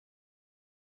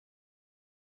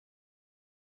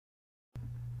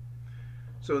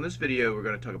So in this video we're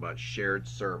going to talk about shared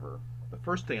server. The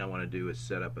first thing I want to do is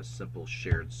set up a simple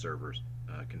shared server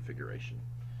configuration.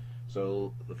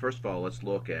 So first of all, let's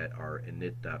look at our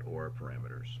init.aura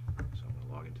parameters. So I'm going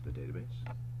to log into the database.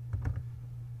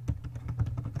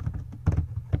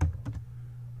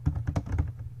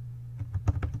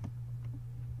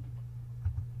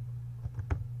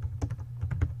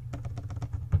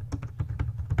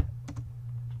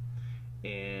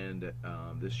 And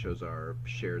this shows our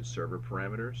shared server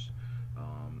parameters,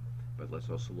 but let's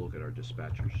also look at our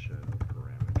dispatcher show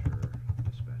parameter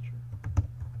dispatcher.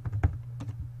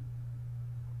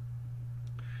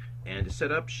 And to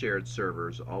set up shared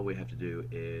servers, all we have to do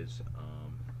is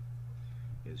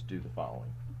do the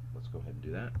following. Let's go ahead and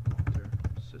do that. Alter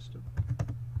system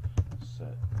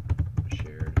set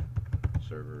shared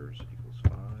servers equals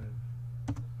 5.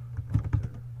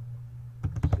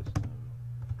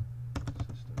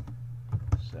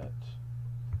 Set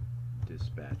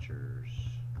dispatchers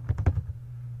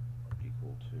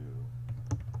equal to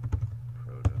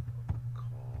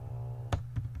protocol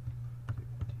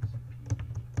TCP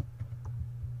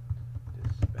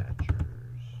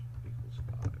dispatchers equals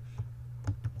 5.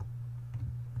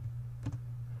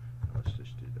 Now let's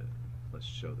just do that. Let's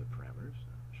show the parameters.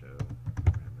 Show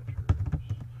parameters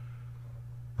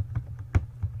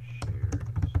shared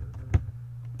server.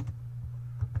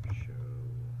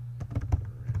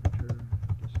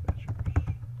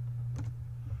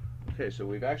 Okay, so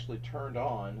we've actually turned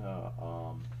on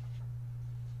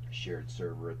shared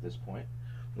server at this point.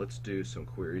 Let's do some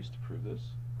queries to prove this.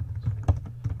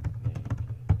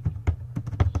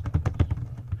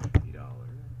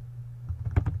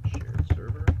 Shared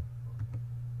server.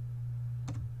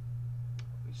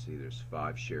 We see there's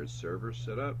 5 shared servers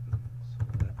set up.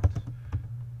 Select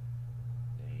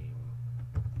name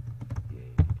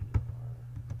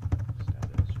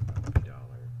status from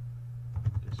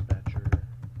dispatcher.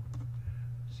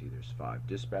 See there's 5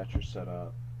 dispatchers set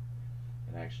up,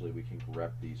 and actually we can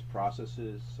grep these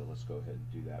processes, so let's go ahead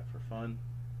and do that for fun.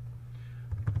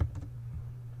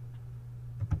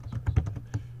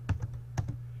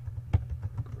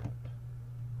 Grep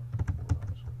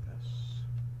S.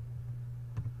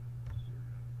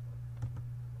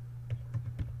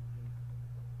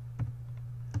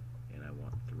 And I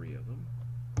want 3 of them.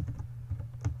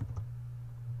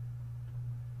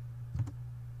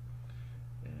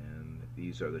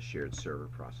 These are the shared server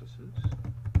processes.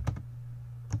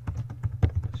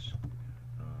 Let's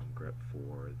grep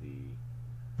for the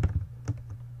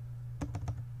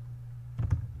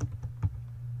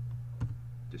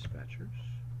dispatchers.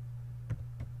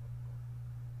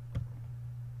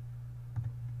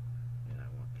 And I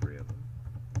want 3 of them.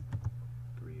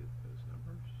 3 of those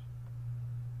numbers.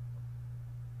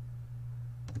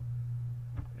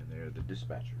 And they're the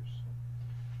dispatchers.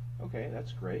 Okay,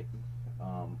 that's great.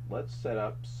 Let's set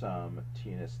up some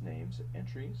TNS names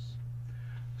entries.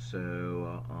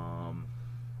 So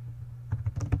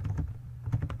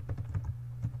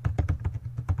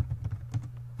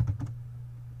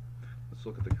let's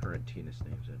look at the current TNS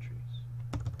names entries.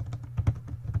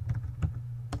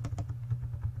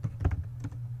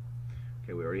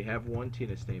 Okay, we already have one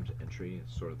TNS names entry.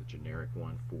 It's sort of the generic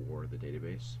one for the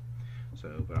database.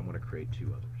 So, but I'm going to create 2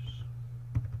 others.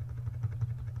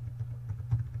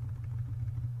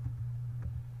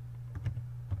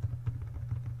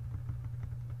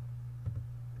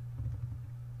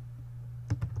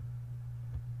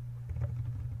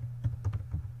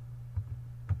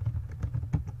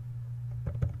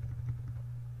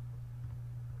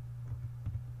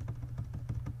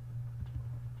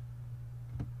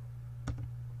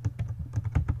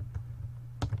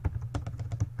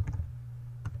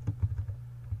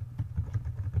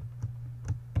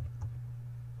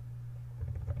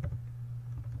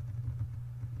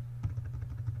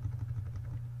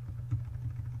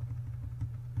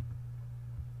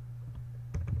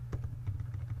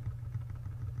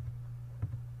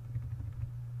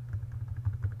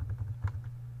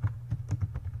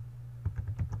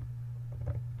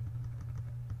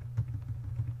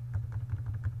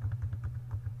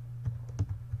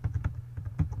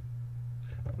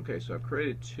 Okay, so I've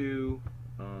created 2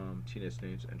 TNS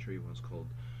names entry. One's called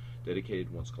dedicated,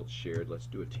 one's called shared. Let's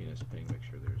do a TNS ping, make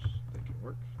sure they can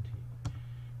work.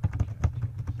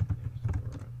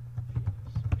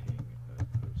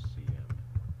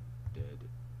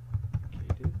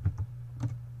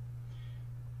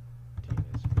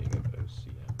 TNS ping of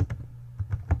OCM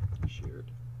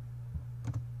shared.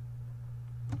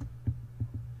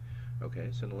 Okay,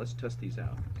 so now let's test these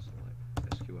out.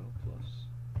 Select SQL plus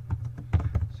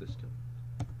system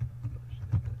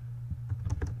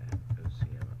at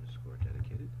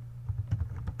OCM_dedicated.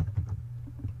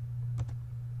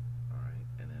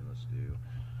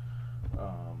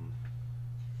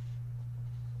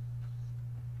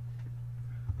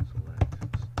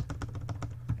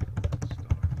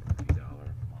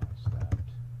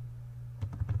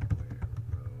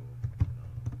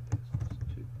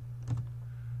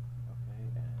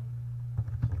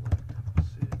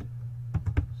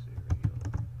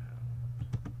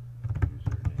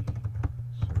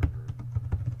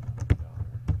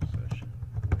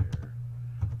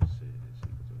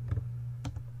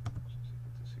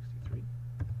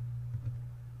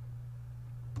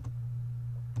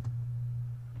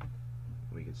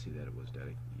 can see that it was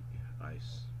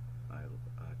I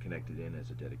connected in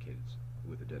as a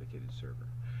with a dedicated server.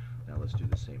 Now let's do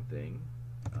the same thing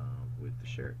with the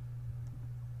shared.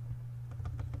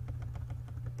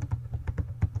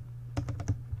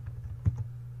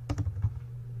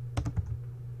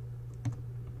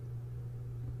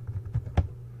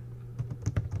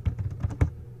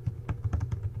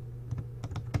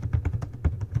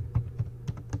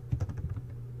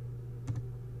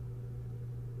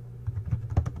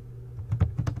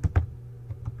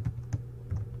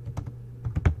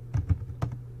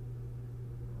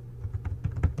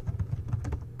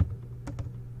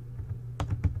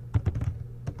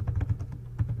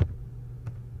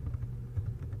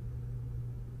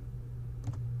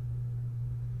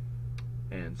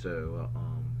 And so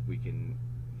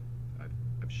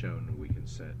I've shown we can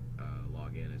set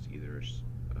log in as either a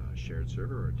shared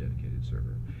server or a dedicated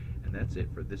server. And that's it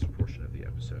for this portion of the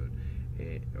episode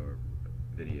or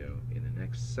video. In the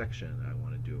next section, I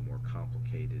want to do a more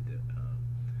complicated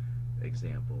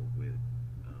example with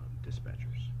dispatchers.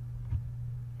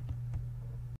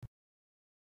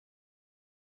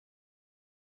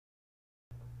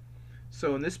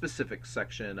 So in this specific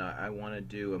section, I want to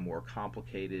do a more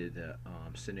complicated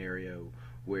scenario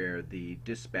where the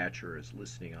dispatcher is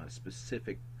listening on a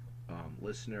specific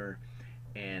listener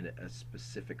and a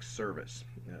specific service.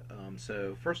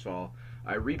 So first of all,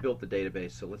 I rebuilt the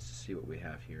database, so let's see what we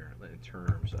have here in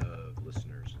terms of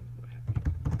listeners and what have you.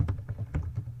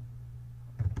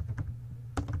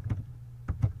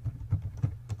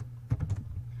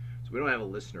 So we don't have a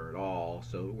listener at all,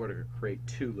 so we're going to create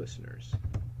two listeners.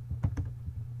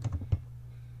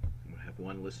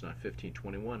 One listed on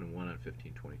 1521 and one on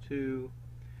 1522.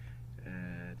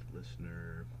 Add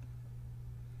listener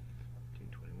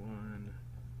 1521.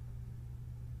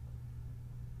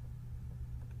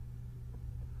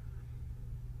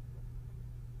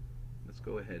 Let's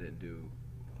go ahead and do,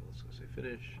 well, let's go say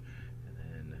finish, and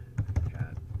then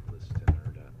cat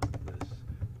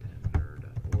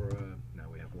list_tenor.aura. Now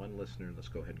we have one listener. Let's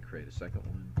go ahead and create a second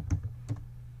one.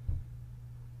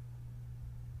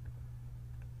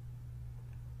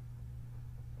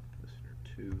 It's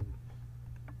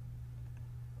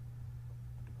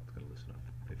going to listen on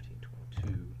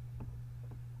 1522.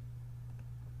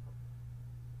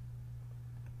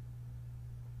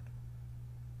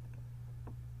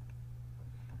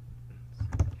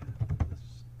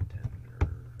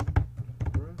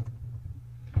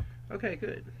 Okay,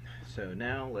 good. So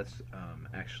now let's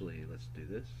let's do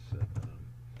this.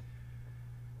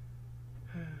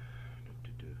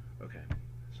 Okay.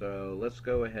 So let's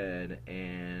go ahead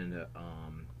and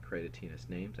create a TNS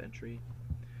names entry.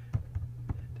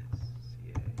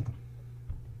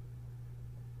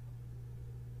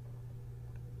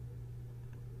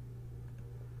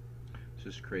 Let's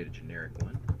just create a generic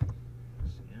one.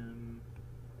 CM.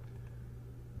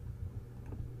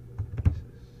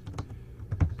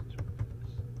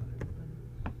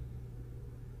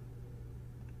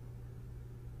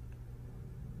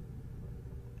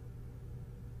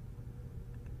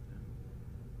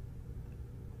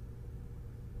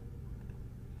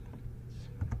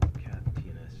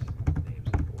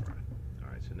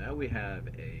 Now we have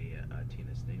a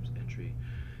TNS names entry.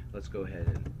 Let's go ahead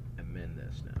and amend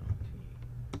this now.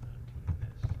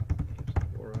 TNS names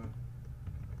Aura.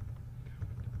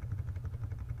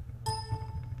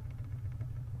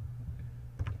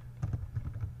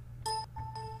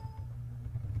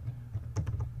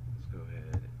 Let's go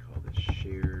ahead and call this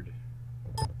shared.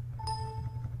 We're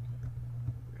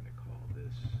going to call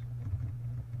this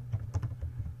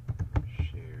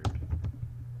shared.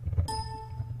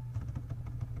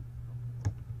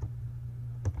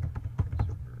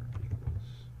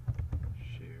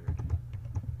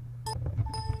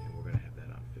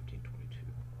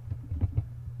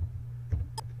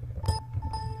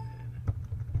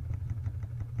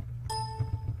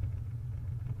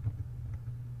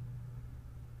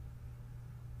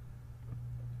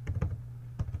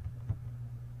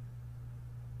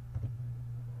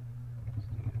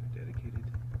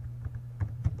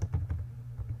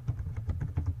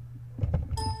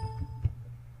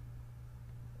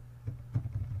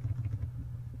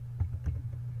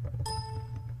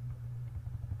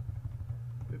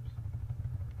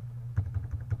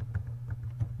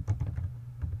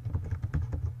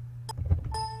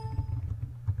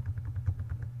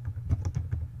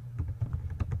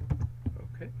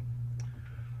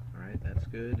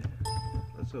 Good.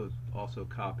 Let's also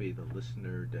copy the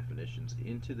listener definitions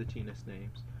into the TNS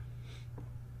names.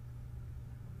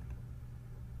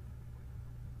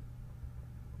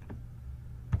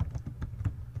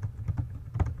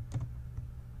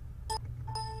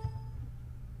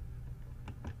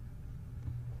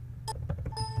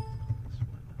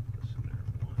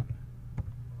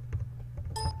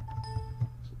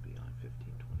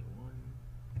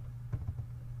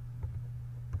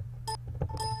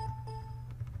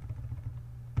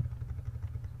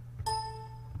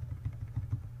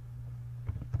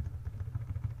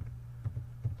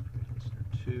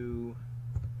 1522,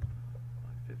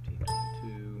 on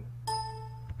 1522.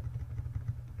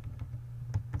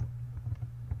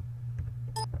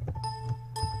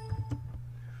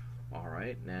 All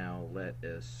right, now let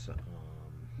us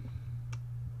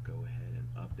go ahead and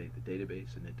update the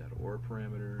database init.org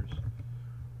parameters.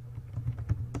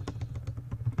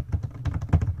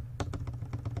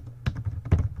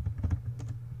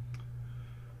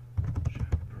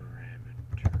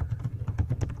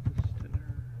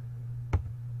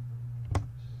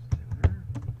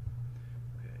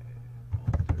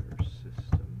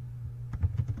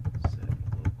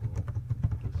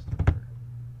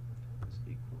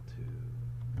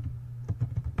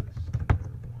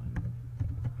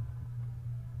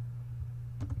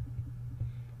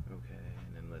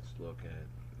 Look at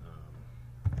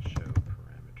show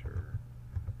parameter.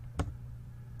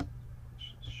 Let's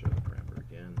just show the parameter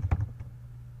again.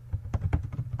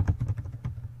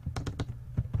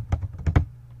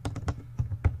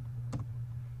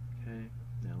 Okay,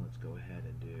 now let's go ahead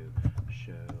and do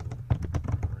show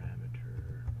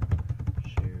parameter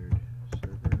shared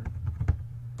server.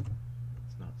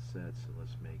 It's not set, so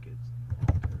let's make it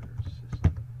alter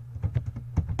system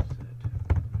set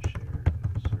shared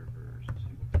servers is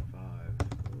equal to 5.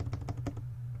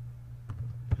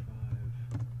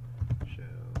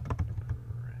 Show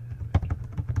parameter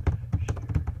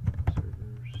shared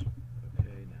servers.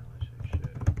 Okay, now let's say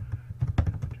show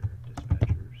parameter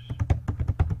dispatchers.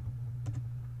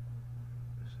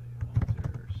 Let's say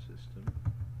alter system.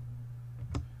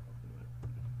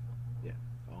 Yeah,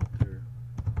 alter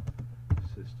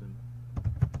system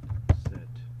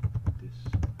set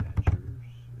dispatchers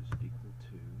is equal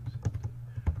to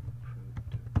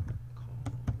protocol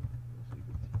is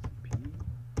equal to TCP.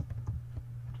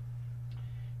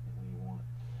 And we want,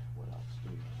 what else do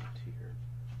we want here?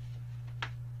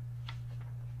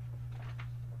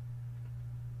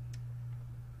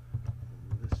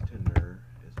 Listener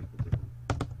is equal to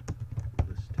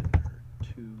listener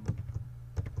 2.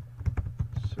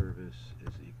 Service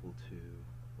is equal to,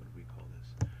 what do we call this?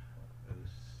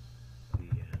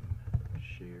 OCM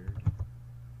shared.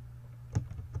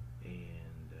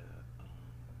 And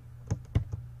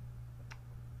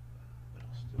what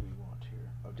else do we want here?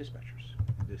 Oh, dispatchers.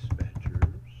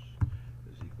 Dispatchers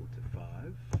is equal to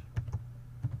 5.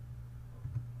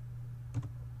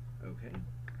 Okay.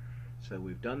 So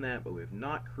we've done that, but we've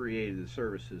not created the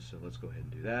services, so let's go ahead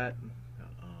and do that.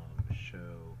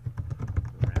 Show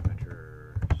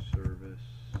parameter service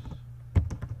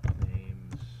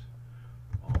names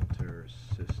alter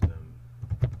system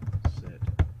set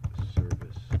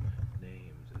service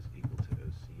names is equal to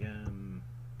OCM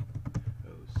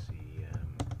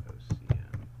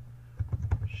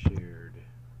shared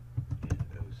and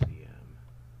OCM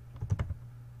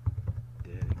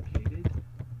dedicated.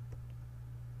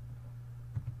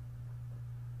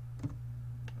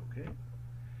 Okay.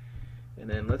 And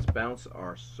then let's bounce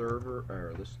our server,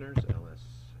 our listeners, lsnrctl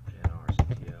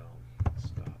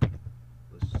stop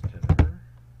listener,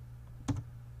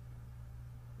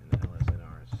 and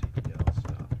lsnrctl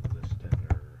stop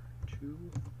listener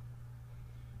 2,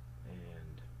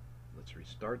 and let's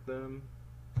restart them.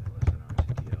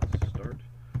 lsnrctl start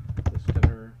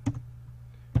listener,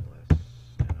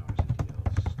 lsnrctl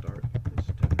start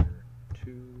listener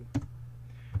 2.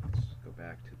 Let's go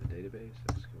back to the database.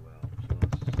 SQL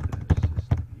plus system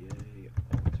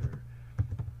alter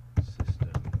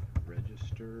system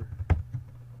register.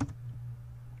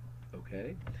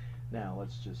 Okay, now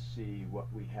let's just see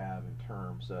what we have in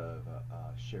terms of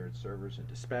shared servers and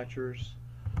dispatchers.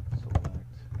 Select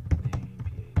name,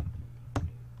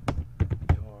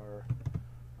 PADR,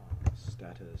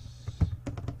 status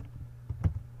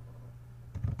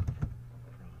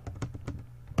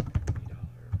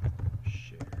from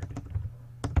shared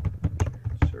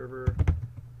server.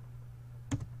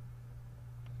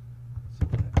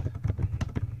 Select name,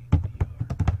 PADR,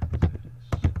 status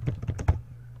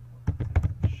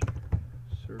shared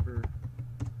server.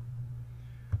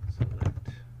 Select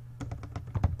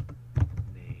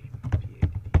name,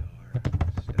 PADR,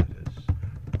 status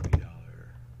 $3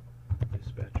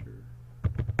 dispatcher.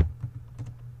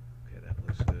 Okay, that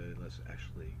looks good. Let's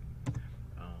actually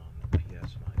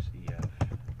ps minus ef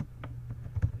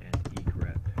and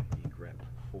egrep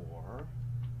for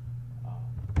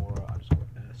Aura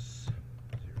 _s 0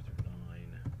 through 9.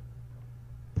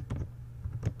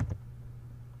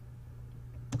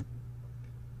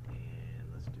 And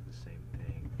let's do the same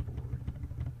thing for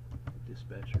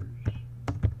dispatchers.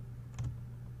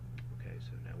 Okay,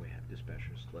 so now we have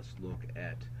dispatchers. Let's look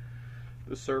at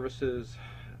the services.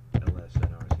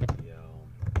 lsnrctl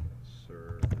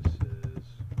services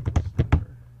listener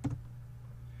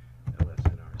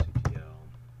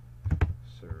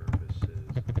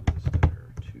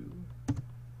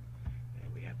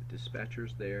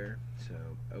dispatchers there. So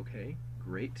okay,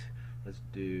 great. Let's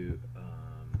do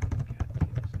cat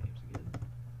TNS names again.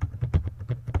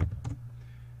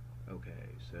 Okay,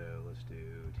 so let's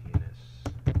do TNS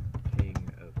ping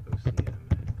of OCM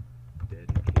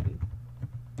dedicated.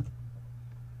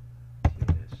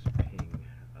 TNS ping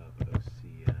of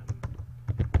OCM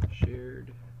shared.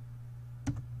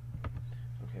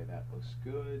 Okay, that looks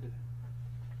good.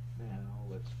 Now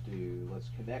let's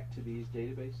connect to these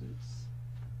databases.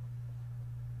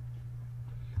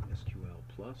 SQL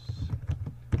plus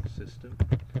system /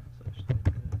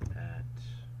 at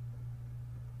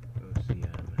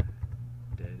OCM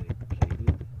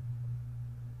dedicated.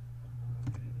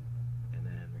 Okay, and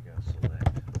then we're going to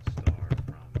select star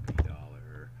from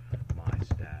 $,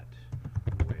 mystat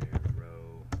where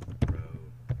row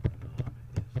is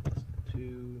less than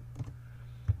 2,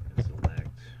 and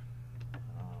select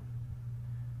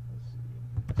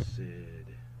let's see, SID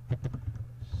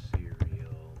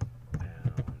serial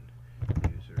bound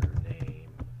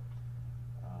username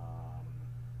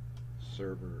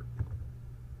server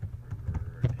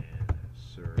and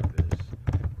service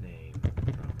name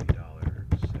from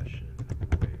 $, session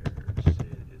where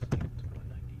SID is equal to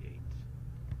 198.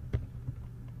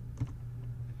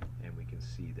 And we can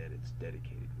see that it's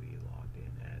dedicated. We logged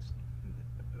in as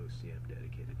OCM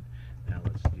dedicated. Now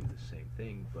let's do the same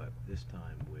thing, but this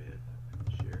time with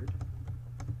shared.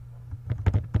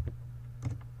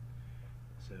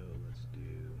 So let's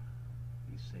do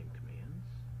these same commands.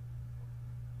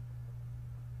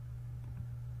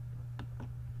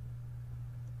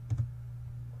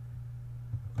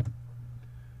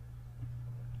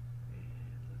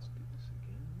 And let's do this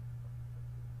again.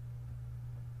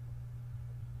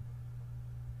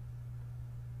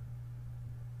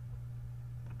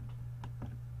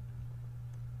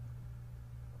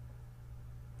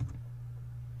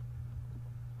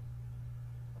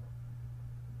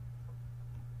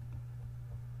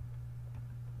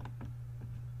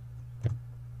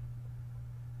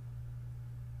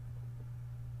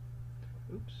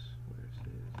 Oops, where is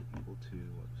it equal to,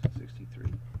 what was it, 63?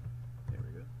 There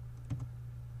we go.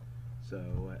 So,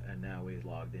 and now we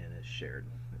logged in as shared.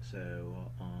 So,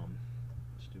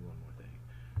 let's do one more thing.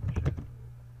 Show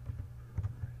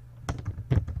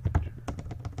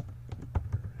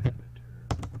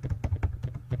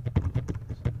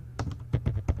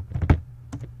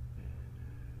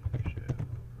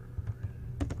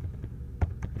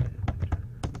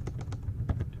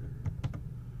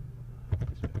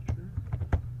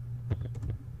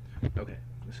Okay,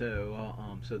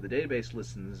 so the database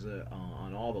listens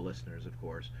on all the listeners, of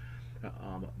course,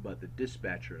 but the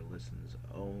dispatcher listens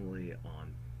only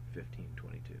on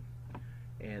 1522,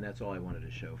 and that's all I wanted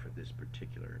to show for this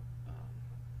particular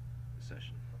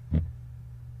session.